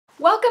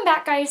Welcome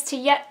back, guys, to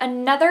yet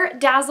another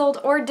Dazzled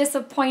or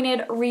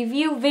Disappointed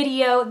review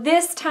video,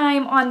 this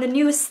time on the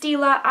new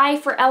Stila Eye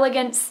for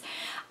Elegance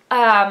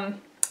I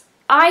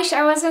was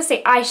going to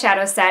say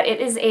eyeshadow set.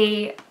 It is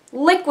a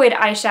liquid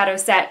eyeshadow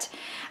set.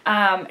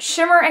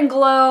 Shimmer and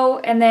Glow,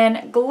 and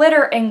then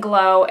Glitter and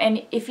Glow.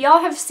 And if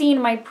y'all have seen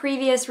my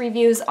previous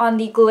reviews on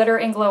the Glitter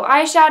and Glow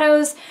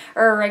eyeshadows,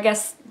 or I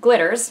guess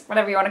glitters,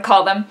 whatever you want to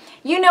call them,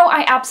 you know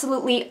I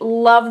absolutely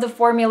love the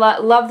formula,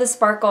 love the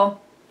sparkle.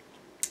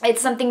 It's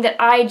something that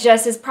I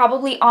just is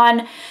probably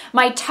on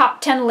my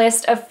top 10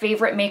 list of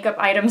favorite makeup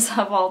items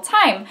of all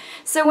time.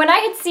 So when I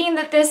had seen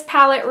that this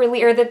palette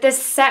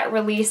this set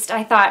released,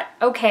 I thought,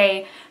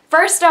 okay,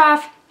 first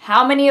off,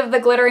 how many of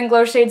the Glitter and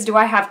Glow shades do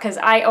I have? Because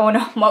I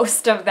own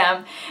most of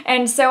them.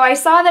 And so I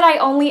saw that I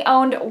only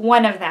owned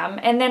one of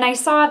them. And then I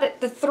saw that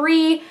the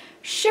 3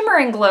 Shimmer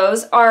and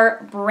Glows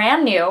are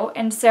brand new.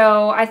 And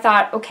so I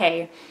thought,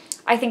 okay,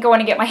 I think I want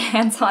to get my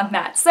hands on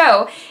that.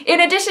 So in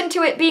addition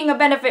to it being a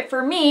benefit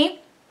for me,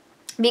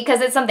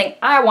 because it's something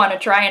I want to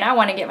try and I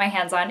want to get my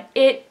hands on,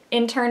 it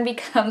in turn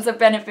becomes a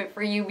benefit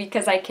for you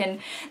because I can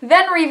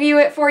then review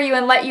it for you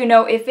and let you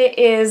know if it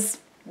is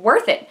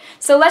worth it.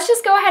 So let's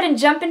just go ahead and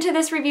jump into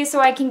this review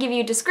so I can give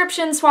you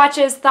descriptions,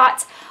 swatches,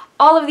 thoughts,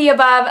 all of the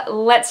above.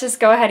 Let's just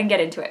go ahead and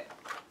get into it.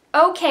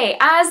 Okay,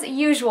 as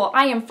usual,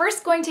 I am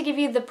first going to give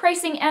you the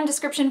pricing and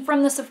description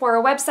from the Sephora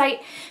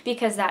website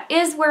because that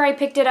is where I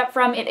picked it up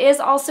from. It is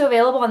also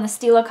available on the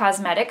Stila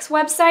Cosmetics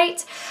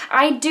website.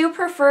 I do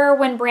prefer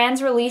when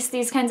brands release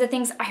these kinds of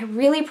things, I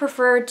really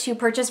prefer to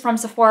purchase from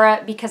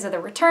Sephora because of the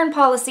return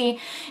policy.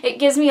 It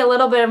gives me a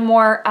little bit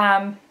more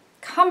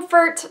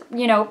comfort,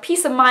 you know,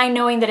 peace of mind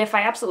knowing that if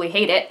I absolutely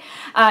hate it,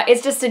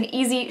 it's just an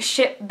easy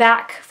ship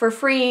back for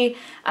free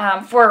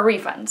for a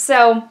refund.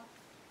 So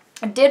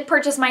I did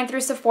purchase mine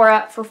through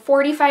Sephora for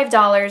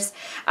 $45,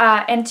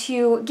 and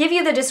to give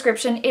you the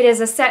description, it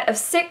is a set of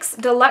 6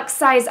 deluxe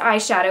size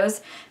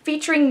eyeshadows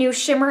featuring new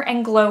Shimmer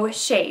and Glow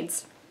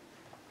shades.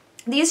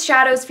 These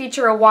shadows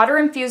feature a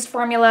water-infused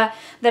formula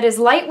that is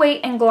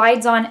lightweight and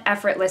glides on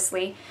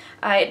effortlessly.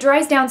 It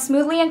dries down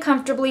smoothly and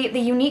comfortably. The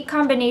unique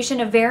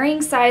combination of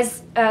varying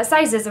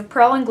sizes of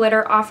pearl and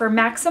glitter offer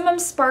maximum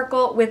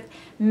sparkle with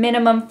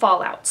minimum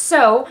fallout.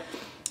 So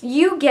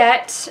you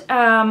get,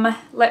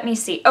 let me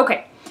see,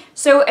 okay.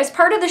 So as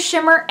part of the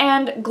Shimmer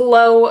and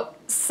Glow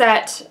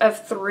set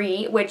of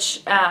 3,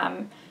 which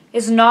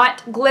is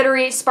not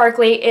glittery,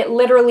 sparkly, it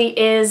literally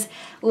is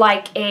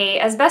like a,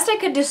 as best I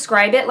could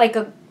describe it, like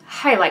a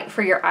highlight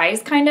for your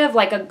eyes, kind of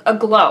like a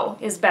glow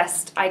is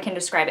best I can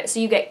describe it.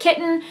 So you get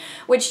Kitten,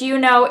 which you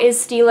know is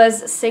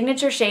Stila's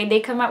signature shade.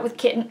 They come out with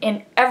Kitten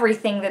in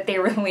everything that they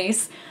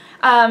release.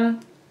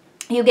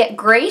 You get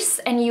Grace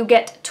and you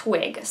get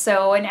Twig.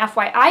 So an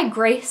FYI,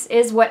 Grace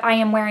is what I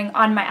am wearing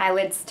on my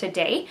eyelids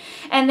today.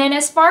 And then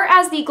as far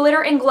as the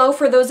Glitter and Glow,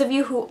 for those of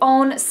you who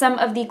own some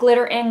of the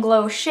Glitter and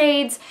Glow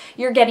shades,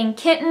 you're getting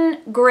Kitten,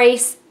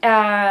 Grace,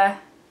 no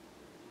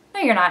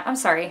you're not, I'm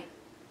sorry.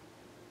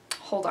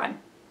 Hold on.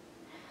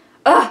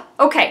 Ugh,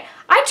 okay,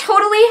 I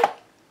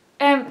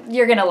totally,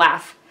 you're gonna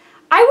laugh.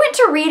 I went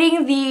to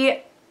reading the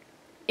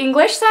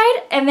English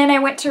side and then I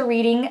went to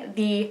reading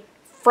the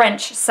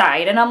French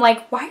side, and I'm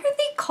like, why are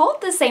they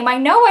called the same? I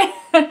know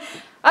it.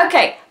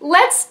 Okay,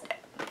 let's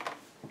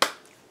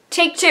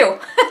take 2.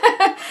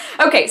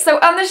 Okay, so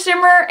on the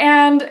Shimmer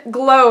and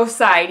Glow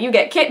side, you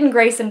get Kitten,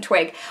 Grace, and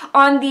Twig.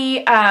 On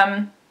the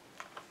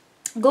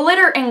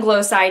Glitter and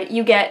Glow side,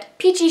 you get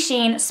Peachy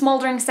Sheen,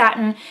 Smoldering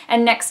Satin,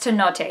 and Next to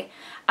Note.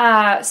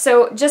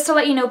 So just to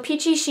let you know,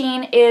 Peachy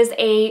Sheen is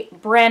a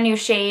brand new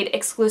shade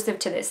exclusive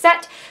to this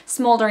set.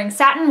 Smoldering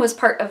Satin was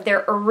part of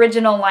their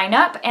original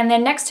lineup, and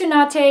then Next to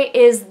Note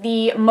is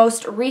the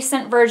most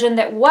recent version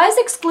that was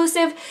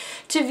exclusive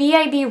to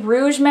VIB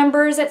Rouge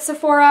members at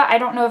Sephora. I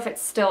don't know if it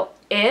still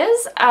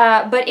is,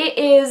 but it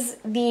is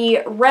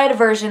the red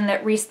version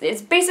that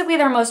is basically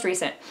their most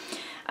recent.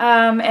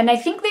 And I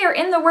think they are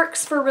in the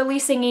works for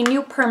releasing a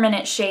new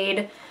permanent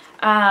shade.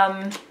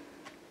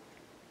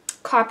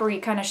 Coppery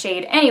kind of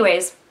shade.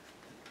 Anyways,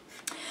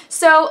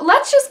 so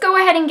let's just go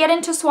ahead and get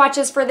into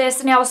swatches for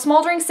this. Now,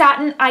 Smoldering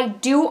Satin, I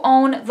do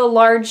own the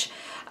large,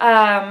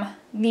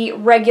 the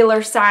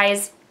regular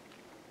size.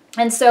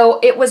 And so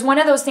it was one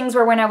of those things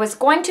where when I was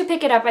going to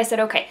pick it up, I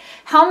said, okay,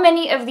 how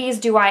many of these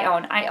do I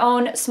own? I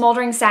own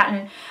Smoldering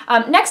Satin.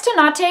 Next to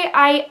Notte,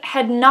 I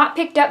had not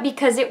picked up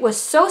because it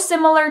was so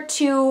similar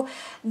to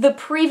the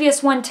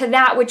previous one to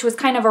that, which was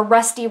kind of a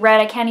rusty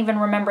red. I can't even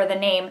remember the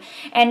name.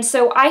 And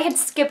so I had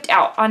skipped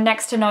out on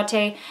Next to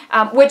Notte,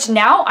 which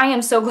now I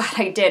am so glad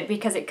I did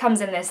because it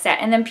comes in this set.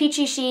 And then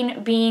Peachy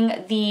Sheen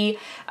being the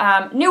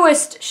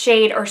newest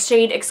shade or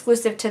shade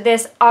exclusive to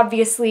this,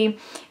 obviously,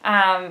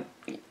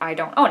 I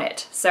don't own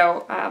it,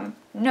 so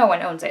no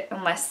one owns it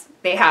unless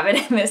they have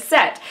it in this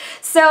set.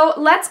 So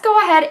let's go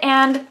ahead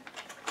and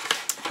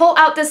pull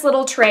out this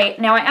little tray.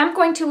 Now I am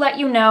going to let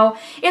you know,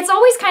 it's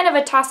always kind of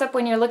a toss-up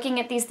when you're looking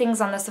at these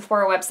things on the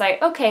Sephora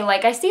website. Okay,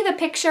 like I see the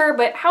picture,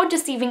 but how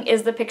deceiving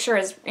is the picture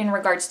as in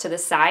regards to the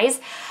size?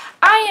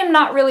 I am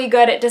not really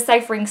good at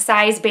deciphering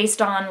size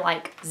based on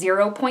like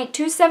 0.27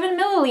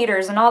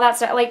 milliliters and all that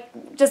stuff.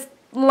 Like, just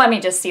let me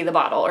just see the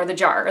bottle or the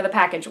jar or the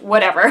package,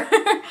 whatever.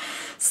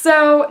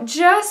 So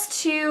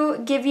just to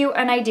give you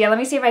an idea, let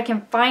me see if I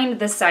can find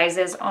the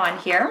sizes on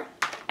here.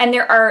 And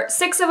there are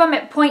 6 of them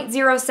at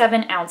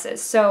 0.07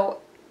 ounces.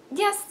 So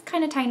yes,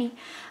 kind of tiny.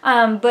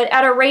 But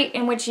at a rate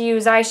in which you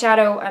use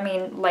eyeshadow, I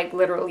mean, like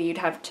literally you'd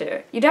have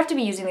to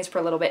be using these for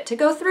a little bit to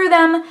go through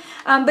them.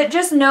 But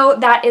just know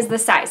that is the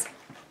size.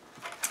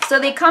 So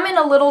they come in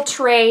a little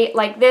tray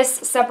like this,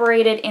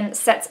 separated in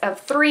sets of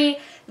 3.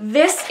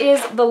 This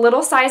is the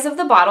little size of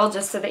the bottle,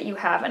 just so that you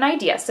have an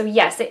idea. So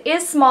yes, it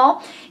is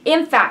small.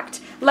 In fact,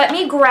 let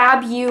me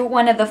grab you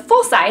one of the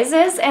full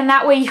sizes, and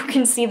that way you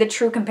can see the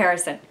true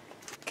comparison.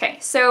 Okay,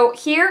 so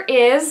here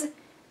is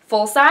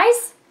full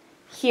size.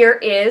 Here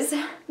is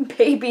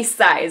baby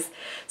size.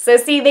 So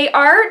see, they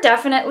are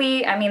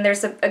definitely, I mean,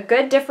 there's a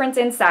good difference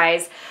in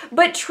size,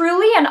 but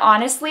truly and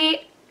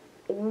honestly,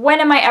 when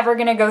am I ever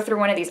gonna go through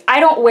one of these?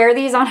 I don't wear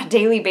these on a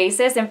daily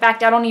basis. In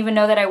fact, I don't even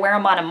know that I wear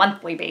them on a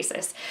monthly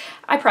basis.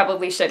 I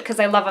probably should because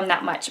I love them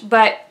that much.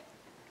 But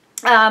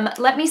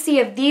let me see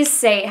if these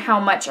say how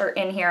much are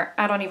in here.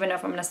 I don't even know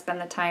if I'm gonna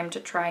spend the time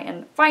to try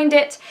and find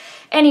it.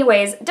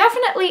 Anyways,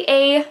 definitely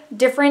a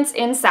difference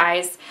in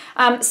size.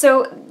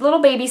 So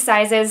little baby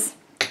sizes.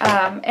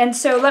 And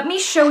so let me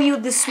show you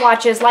the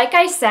swatches. Like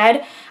I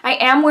said, I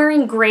am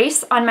wearing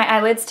Grace on my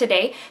eyelids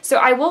today, so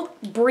I will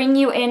bring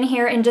you in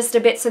here in just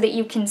a bit so that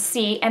you can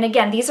see. And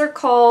again, these are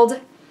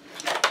called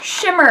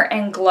Shimmer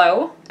and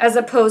Glow as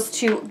opposed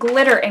to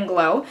Glitter and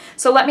Glow.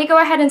 So let me go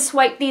ahead and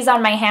swipe these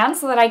on my hand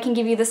so that I can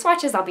give you the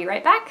swatches. I'll be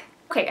right back.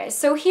 Okay guys,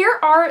 so here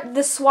are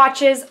the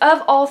swatches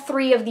of all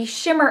 3 of the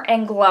Shimmer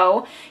and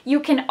Glow. You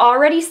can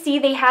already see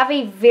they have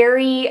a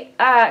very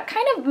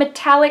kind of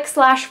metallic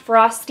slash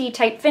frosty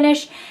type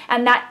finish,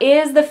 and that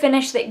is the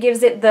finish that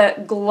gives it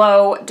the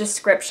glow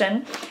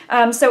description.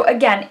 So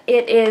again,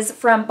 it is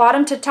from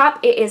bottom to top,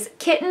 it is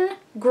Kitten,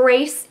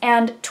 Grace,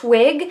 and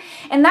Twig,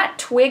 and that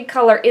twig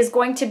color is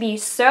going to be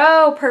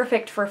so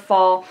perfect for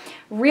fall.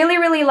 Really,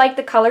 really like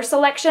the color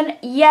selection.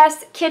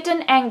 Yes,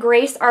 Kitten and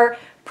Grace are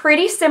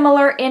pretty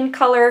similar in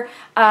color,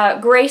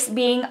 Grace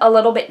being a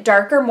little bit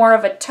darker, more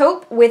of a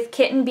taupe, with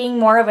Kitten being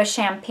more of a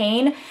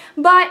champagne,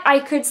 but I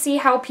could see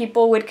how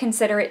people would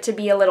consider it to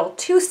be a little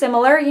too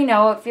similar. You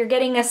know, if you're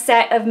getting a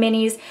set of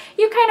minis,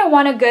 you kind of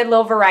want a good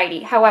little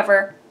variety.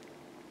 However,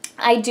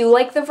 I do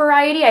like the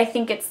variety. I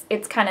think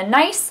it's kind of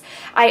nice.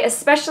 I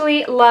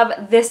especially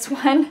love this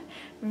one.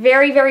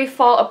 Very, very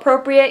fall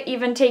appropriate,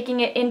 even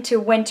taking it into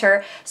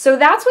winter. So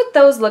that's what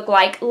those look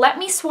like. Let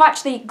me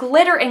swatch the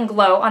Glitter and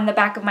Glow on the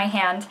back of my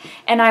hand,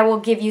 and I will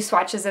give you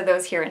swatches of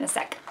those here in a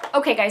sec.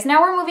 Okay guys,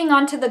 now we're moving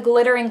on to the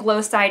Glitter and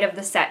Glow side of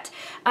the set,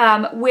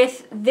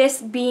 with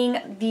these being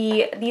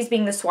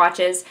the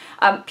swatches.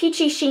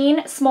 Peachy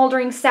Sheen,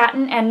 Smoldering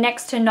Satin, and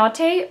Next to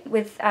Notte,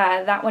 with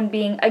that one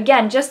being,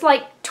 again, just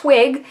like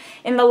Twig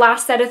in the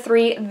last set of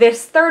 3,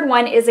 this third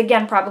one is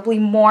again probably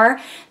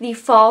more the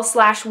fall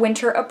slash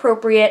winter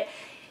appropriate.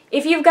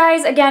 If you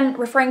guys, again,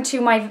 referring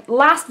to my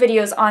last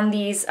videos on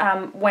these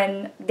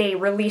when they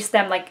released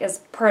them like as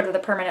part of the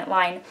permanent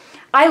line,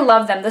 I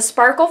love them. The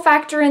sparkle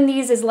factor in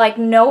these is like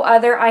no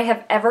other I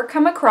have ever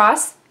come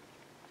across.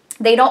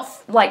 They don't,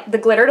 like, the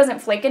glitter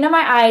doesn't flake into my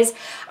eyes.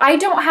 I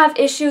don't have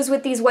issues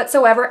with these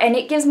whatsoever, and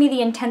it gives me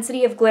the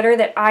intensity of glitter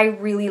that I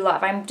really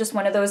love. I'm just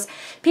one of those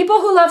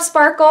people who love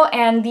sparkle,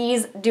 and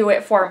these do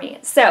it for me.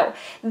 So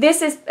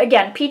this is,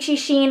 again, Peachy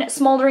Sheen,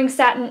 Smoldering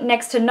Satin,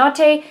 Next to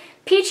Notte.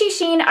 Peachy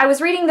Sheen, I was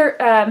reading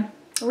their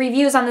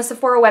reviews on the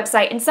Sephora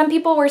website, and some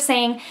people were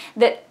saying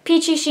that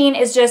Peachy Sheen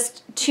is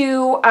just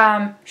too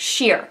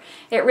sheer.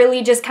 It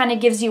really just kind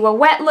of gives you a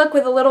wet look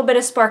with a little bit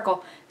of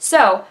sparkle.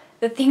 So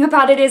the thing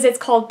about it is it's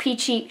called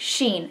Peachy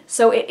Sheen.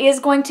 So it is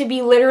going to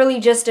be literally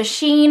just a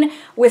sheen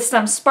with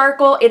some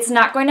sparkle. It's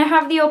not going to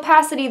have the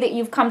opacity that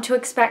you've come to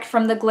expect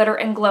from the Glitter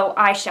and Glow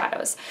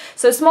eyeshadows.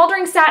 So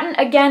Smoldering Satin,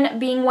 again,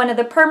 being one of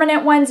the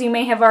permanent ones, you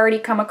may have already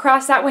come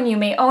across that one. You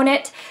may own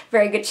it.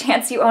 Very good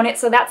chance you own it.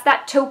 So that's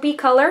that taupey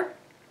color.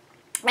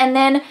 And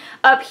then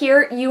up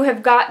here you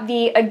have got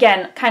the,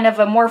 again, kind of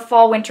a more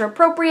fall winter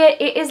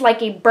appropriate. It is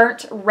like a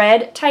burnt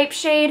red type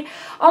shade,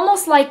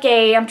 almost like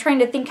a, I'm trying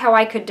to think how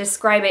I could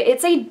describe it.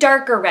 It's a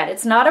darker red.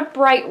 It's not a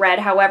bright red,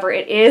 however,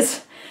 it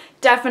is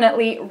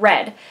definitely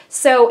red.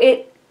 So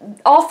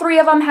all 3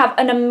 of them have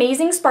an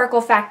amazing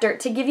sparkle factor.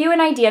 To give you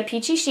an idea,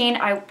 Peachy Sheen,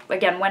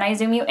 again, when I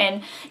zoom you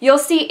in, you'll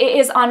see it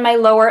is on my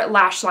lower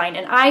lash line,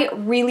 and I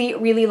really,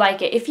 really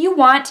like it. If you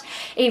want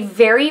a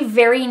very,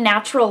 very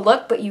natural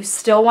look, but you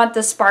still want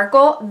the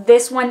sparkle,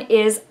 this one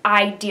is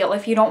ideal.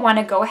 If you don't want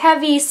to go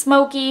heavy,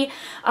 smoky,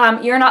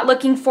 you're not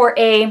looking for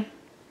a,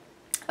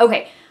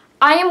 okay,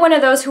 I am one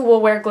of those who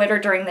will wear glitter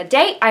during the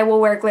day. I will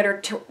wear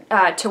glitter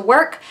to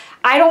work.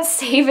 I don't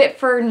save it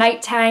for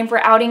nighttime,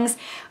 for outings.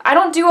 I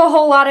don't do a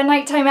whole lot of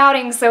nighttime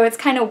outings, so it's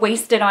kind of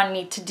wasted on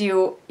me to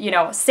do, you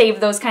know, save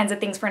those kinds of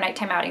things for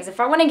nighttime outings. If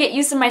I want to get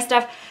use of my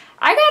stuff,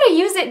 I gotta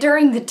use it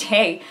during the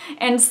day.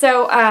 And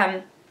so,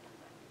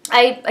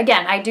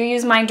 I do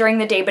use mine during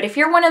the day, but if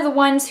you're one of the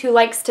ones who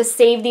likes to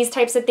save these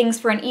types of things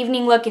for an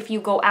evening look, if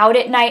you go out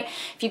at night,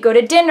 if you go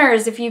to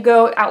dinners, if you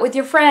go out with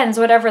your friends,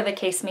 whatever the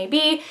case may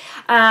be,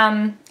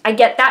 I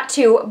get that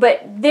too,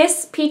 but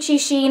this peachy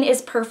sheen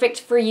is perfect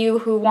for you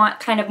who want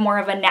kind of more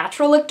of a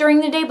natural look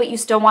during the day, but you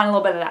still want a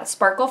little bit of that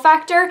sparkle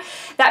factor.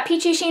 That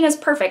peachy sheen is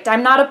perfect.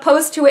 I'm not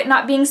opposed to it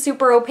not being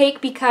super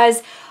opaque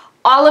because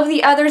all of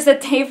the others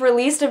that they've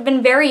released have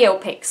been very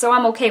opaque, so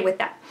I'm okay with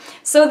that.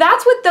 So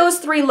that's what those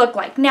three look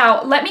like.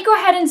 Now, let me go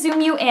ahead and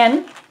zoom you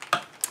in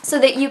so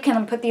that you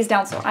can put these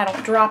down so I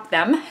don't drop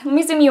them. Let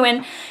me zoom you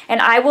in,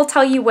 and I will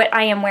tell you what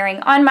I am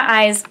wearing on my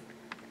eyes.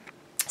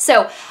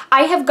 So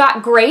I have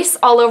got Grace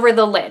all over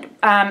the lid,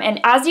 and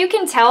as you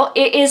can tell,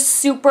 it is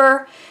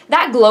super,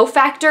 that glow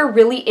factor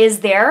really is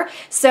there.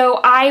 So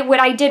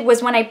what I did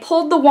was when I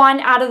pulled the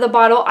wand out of the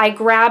bottle, I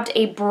grabbed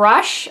a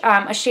brush,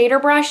 a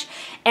shader brush,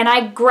 and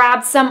I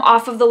grabbed some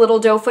off of the little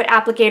doe foot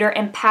applicator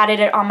and patted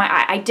it on my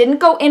eye. I didn't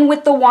go in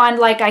with the wand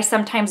like I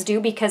sometimes do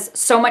because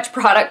so much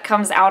product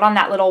comes out on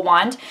that little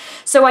wand.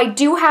 So I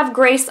do have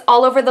Grace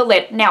all over the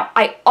lid. Now,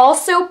 I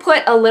also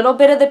put a little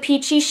bit of the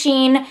Peachy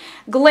Sheen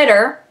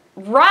glitter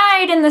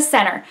right in the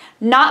center.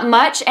 Not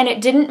much, and it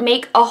didn't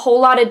make a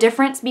whole lot of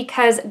difference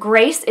because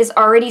Grace is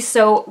already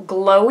so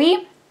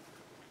glowy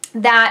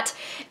that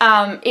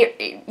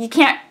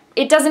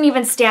it doesn't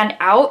even stand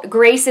out.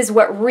 Grace is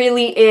what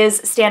really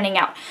is standing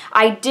out.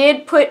 I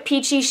did put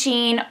Peachy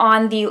Sheen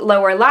on the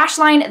lower lash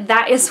line.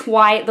 That is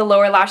why the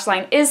lower lash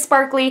line is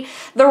sparkly.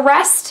 The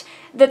rest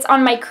that's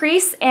on my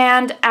crease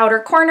and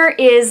outer corner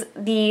is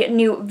the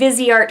new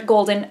Viseart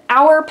Golden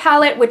Hour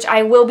palette, which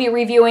I will be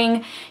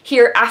reviewing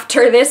here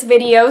after this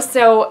video,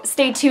 so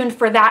stay tuned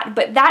for that.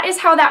 But that is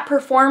how that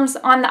performs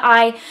on the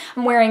eye.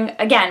 I'm wearing,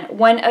 again,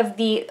 one of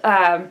the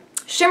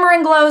Shimmer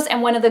and Glows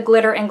and one of the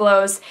Glitter and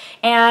Glows,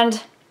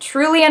 and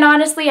truly and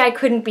honestly, I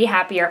couldn't be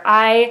happier.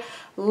 I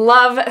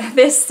love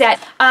this set.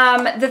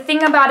 The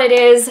thing about it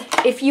is,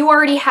 if you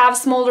already have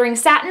Smoldering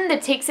Satin,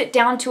 that takes it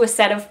down to a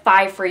set of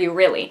 5 for you,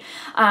 really.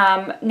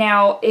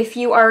 Now, if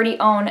you already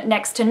own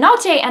Next to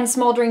Note and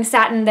Smoldering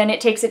Satin, then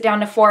it takes it down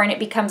to 4 and it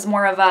becomes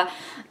more of a,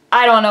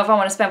 I don't know if I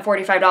want to spend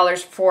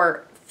 $45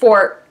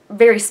 for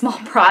very small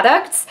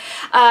products.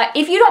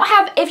 If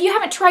you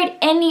haven't tried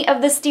any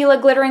of the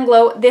Stila Glitter and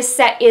Glow, this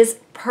set is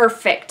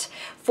perfect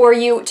for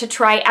you to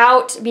try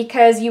out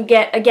because you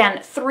get, again,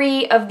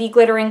 3 of the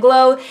Glitter and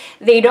Glow.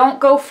 They don't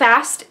go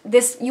fast.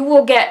 You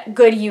will get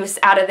good use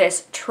out of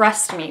this,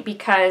 trust me,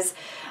 because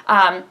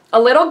a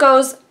little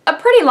goes a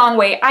pretty long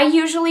way. I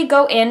usually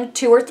go in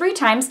 2 or 3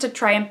 times to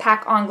try and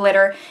pack on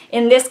glitter.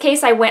 In this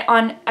case, I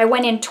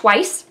went in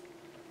twice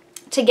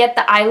to get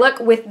the eye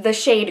look with the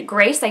shade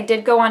Grace. I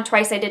did go on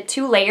twice. I did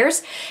 2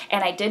 layers,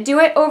 and I did do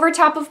it over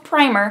top of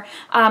primer.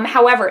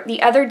 However,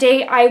 the other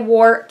day I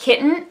wore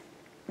Kitten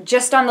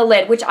just on the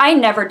lid, which I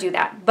never do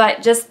that,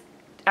 but just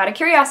out of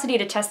curiosity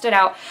to test it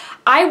out,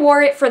 I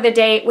wore it for the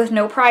day with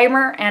no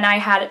primer and I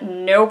had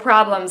no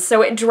problems.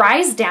 So it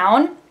dries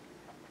down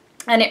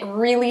and it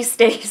really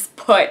stays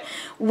put,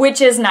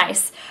 which is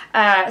nice.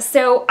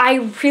 So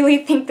I really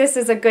think this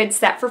is a good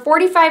set. For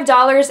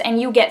 $45,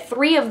 and you get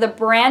 3 of the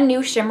brand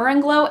new Shimmer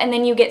and Glow, and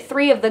then you get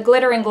 3 of the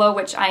Glitter and Glow,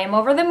 which I am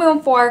over the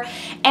moon for.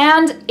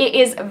 And it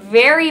is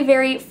very,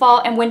 very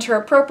fall and winter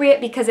appropriate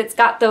because it's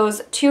got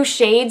those 2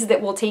 shades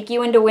that will take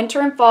you into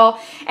winter and fall.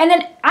 And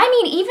then, I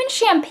mean, even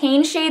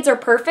champagne shades are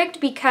perfect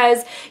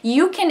because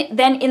you can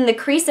then, in the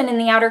crease and in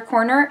the outer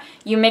corner,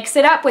 you mix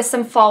it up with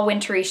some fall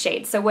wintry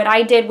shades. So what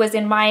I did was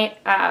in my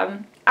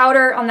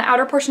on the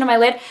outer portion of my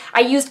lid,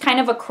 I used kind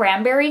of a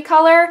cranberry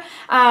color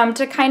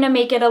to kind of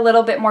make it a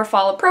little bit more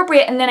fall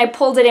appropriate, and then I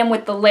pulled it in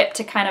with the lip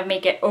to kind of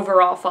make it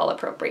overall fall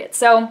appropriate.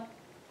 So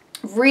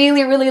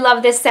really, really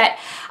love this set.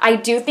 I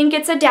do think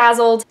it's a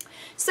Dazzled.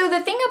 So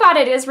the thing about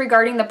it is,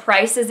 regarding the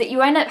price, is that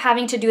you end up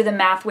having to do the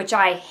math, which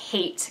I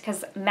hate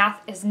because math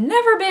has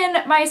never been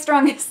my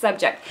strongest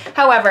subject.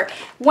 However,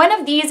 one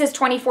of these is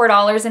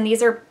 $24 and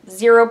these are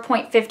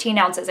 0.15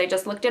 ounces. I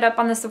just looked it up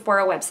on the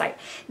Sephora website.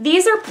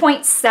 These are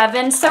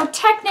 0.7, so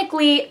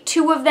technically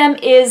 2 of them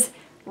is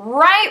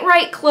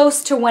right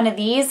close to one of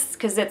these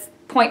because it's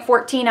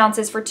 0.14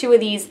 ounces for 2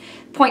 of these,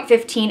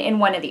 0.15 in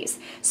one of these.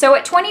 So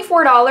at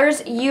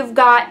 $24, you've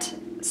got,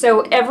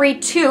 so every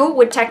 2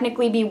 would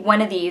technically be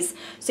one of these.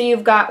 So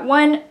you've got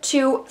 1,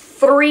 2,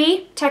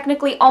 3,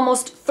 technically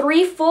almost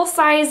 3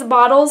 full-size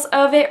bottles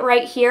of it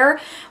right here,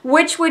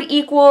 which would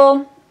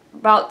equal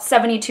about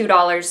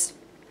 $72.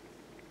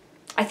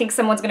 I think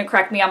someone's gonna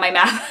correct me on my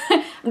math.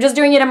 I'm just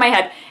doing it in my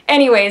head.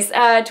 Anyways,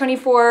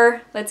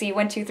 24, let's see,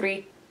 1, 2,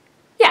 3.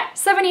 Yeah,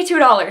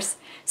 $72.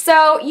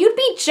 So you'd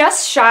be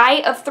just shy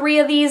of 3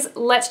 of these.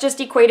 Let's just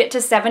equate it to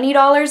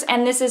 $70,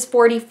 and this is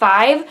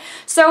 $45.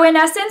 So in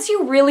essence,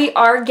 you really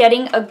are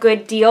getting a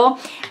good deal.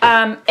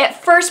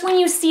 At first, when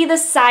you see the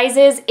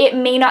sizes, it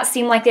may not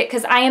seem like it,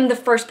 because I am the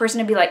first person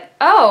to be like,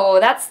 oh,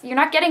 you're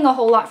not getting a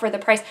whole lot for the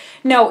price.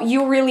 No,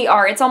 you really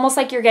are. It's almost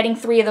like you're getting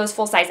 3 of those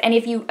full size. And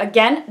if you,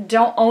 again,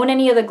 don't own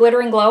any of the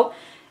Glitter and Glow,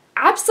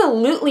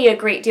 absolutely a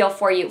great deal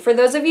for you. For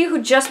those of you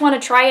who just want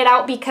to try it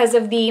out because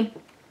of the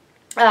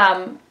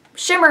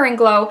Shimmer and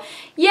Glow,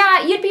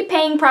 yeah, you'd be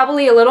paying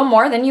probably a little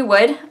more than you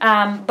would,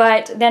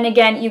 but then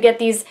again, you get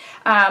these,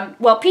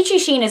 well, Peachy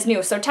Sheen is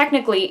new, so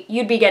technically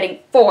you'd be getting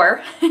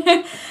 4,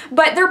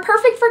 but they're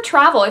perfect for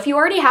travel. If you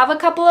already have a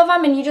couple of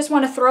them and you just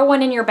want to throw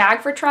one in your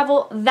bag for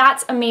travel,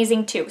 that's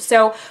amazing too.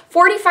 So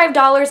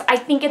 $45, I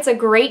think it's a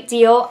great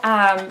deal.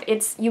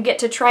 You get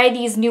to try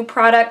these new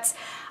products.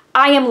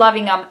 I am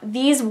loving them.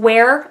 These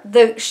wear,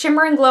 the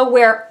Shimmer and Glow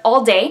wear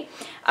all day.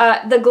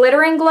 The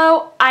Glitter and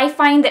Glow, I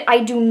find that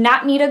I do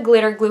not need a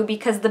glitter glue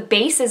because the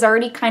base is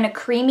already kind of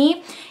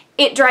creamy.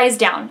 It dries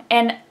down.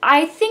 And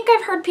I think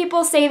I've heard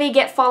people say they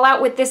get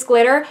fallout with this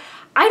glitter.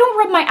 I don't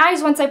rub my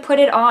eyes once I put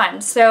it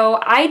on, so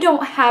I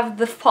don't have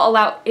the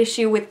fallout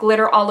issue with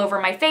glitter all over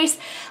my face.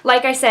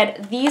 Like I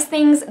said, these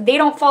things, they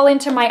don't fall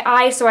into my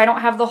eye, so I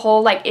don't have the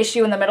whole like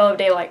issue in the middle of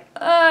the day like,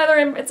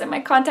 it's in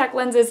my contact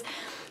lenses.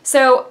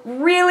 So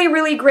really,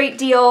 really great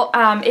deal.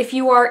 If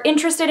you are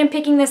interested in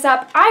picking this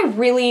up, I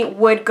really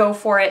would go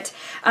for it.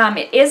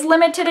 It is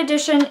limited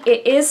edition.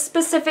 It is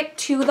specific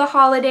to the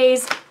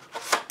holidays.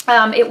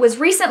 It was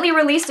recently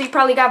released, so you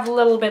probably got a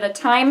little bit of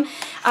time.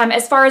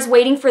 As far as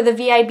waiting for the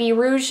VIB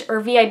Rouge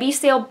or VIB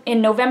sale in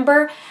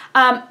November,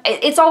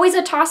 it's always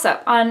a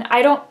toss-up on,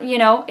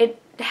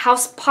 how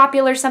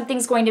popular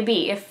something's going to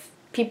be. If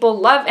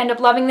people end up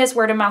loving this,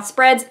 word of mouth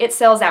spreads, it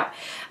sells out.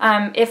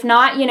 If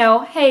not,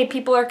 hey,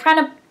 people are kind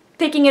of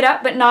picking it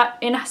up but not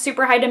in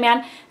super high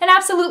demand, then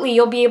absolutely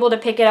you'll be able to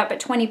pick it up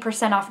at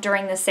 20% off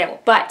during the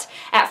sale. But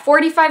at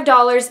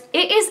 $45,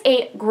 it is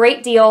a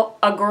great deal,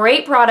 a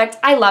great product.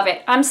 I love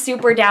it. I'm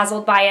super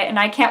dazzled by it, and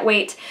I can't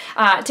wait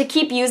to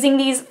keep using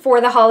these for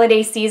the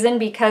holiday season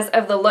because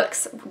of the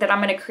looks that I'm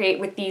going to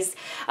create with these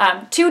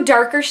 2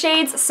 darker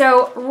shades.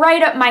 So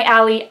right up my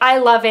alley. I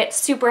love it.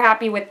 Super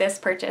happy with this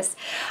purchase.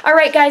 All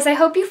right, guys, I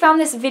hope you found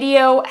this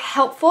video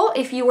helpful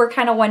if you were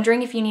kind of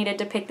wondering if you needed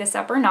to pick this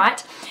up or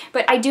not.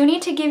 But I do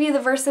need to give you the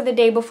verse of the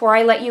day before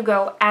I let you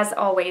go, as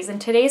always.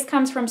 And today's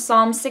comes from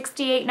Psalm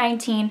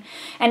 68:19,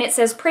 and it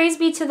says, "Praise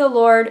be to the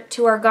Lord,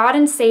 to our God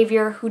and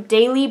Savior, who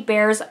daily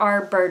bears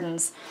our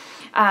burdens."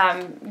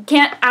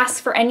 Can't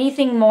ask for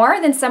anything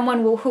more than someone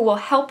who will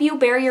help you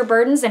bear your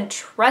burdens. And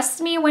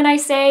trust me when I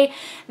say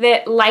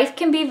that life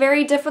can be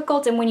very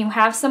difficult, and when you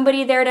have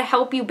somebody there to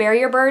help you bear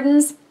your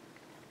burdens,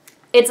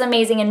 it's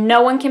amazing, and no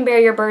one can bear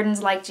your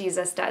burdens like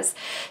Jesus does.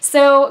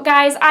 So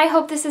guys, I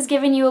hope this has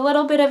given you a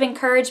little bit of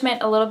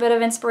encouragement, a little bit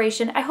of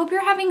inspiration. I hope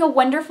you're having a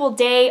wonderful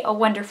day, a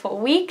wonderful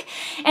week.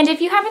 And if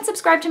you haven't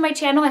subscribed to my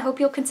channel, I hope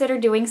you'll consider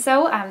doing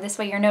so. This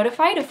way you're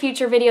notified of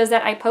future videos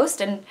that I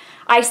post, and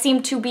I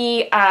seem to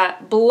be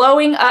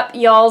blowing up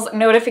y'all's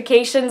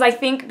notifications, I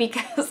think,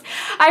 because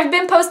I've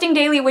been posting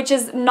daily, which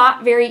is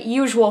not very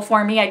usual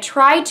for me. I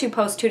try to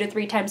post 2 to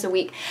 3 times a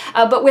week,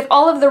 but with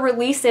all of the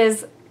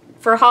releases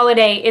for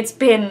holiday, it's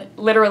been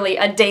literally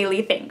a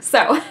daily thing. So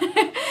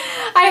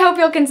I hope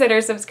you'll consider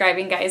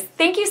subscribing, guys.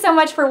 Thank you so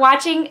much for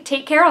watching.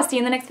 Take care. I'll see you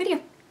in the next video.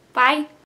 Bye.